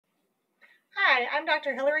Hi, I'm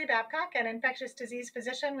Dr. Hilary Babcock, an infectious disease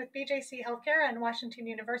physician with BJC Healthcare and Washington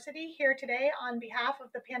University, here today on behalf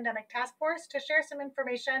of the Pandemic Task Force to share some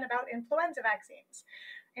information about influenza vaccines.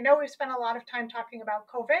 I know we've spent a lot of time talking about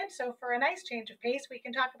COVID, so for a nice change of pace, we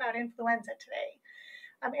can talk about influenza today.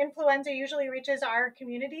 Influenza usually reaches our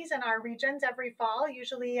communities and our regions every fall,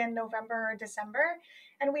 usually in November or December.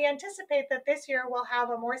 And we anticipate that this year we'll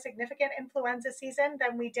have a more significant influenza season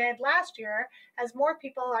than we did last year, as more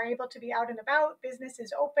people are able to be out and about,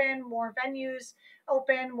 businesses open, more venues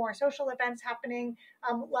open, more social events happening.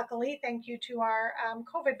 Luckily, thank you to our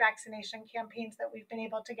COVID vaccination campaigns that we've been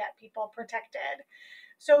able to get people protected.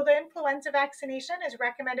 So the influenza vaccination is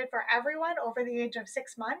recommended for everyone over the age of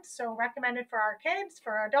 6 months. So recommended for our kids,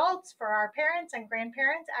 for adults, for our parents and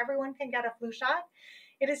grandparents. Everyone can get a flu shot.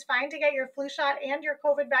 It is fine to get your flu shot and your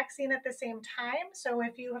COVID vaccine at the same time. So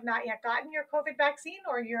if you have not yet gotten your COVID vaccine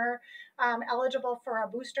or you're eligible for a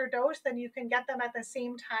booster dose, then you can get them at the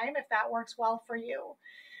same time if that works well for you.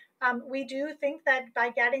 We do think that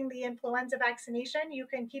by getting the influenza vaccination, you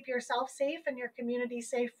can keep yourself safe and your community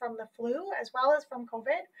safe from the flu as well as from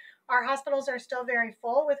COVID. Our hospitals are still very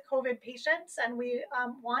full with COVID patients, and we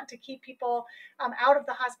want to keep people out of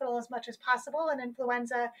the hospital as much as possible. And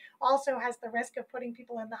influenza also has the risk of putting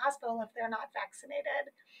people in the hospital if they're not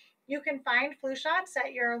vaccinated. You can find flu shots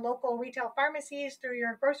at your local retail pharmacies, through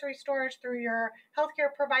your grocery stores, through your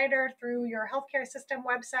healthcare provider, through your healthcare system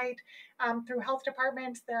website, through health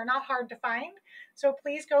departments. They're not hard to find. So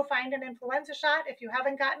please go find an influenza shot. If you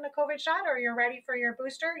haven't gotten a COVID shot or you're ready for your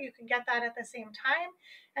booster, you can get that at the same time.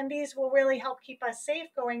 And these will really help keep us safe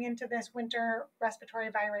going into this winter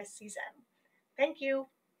respiratory virus season. Thank you.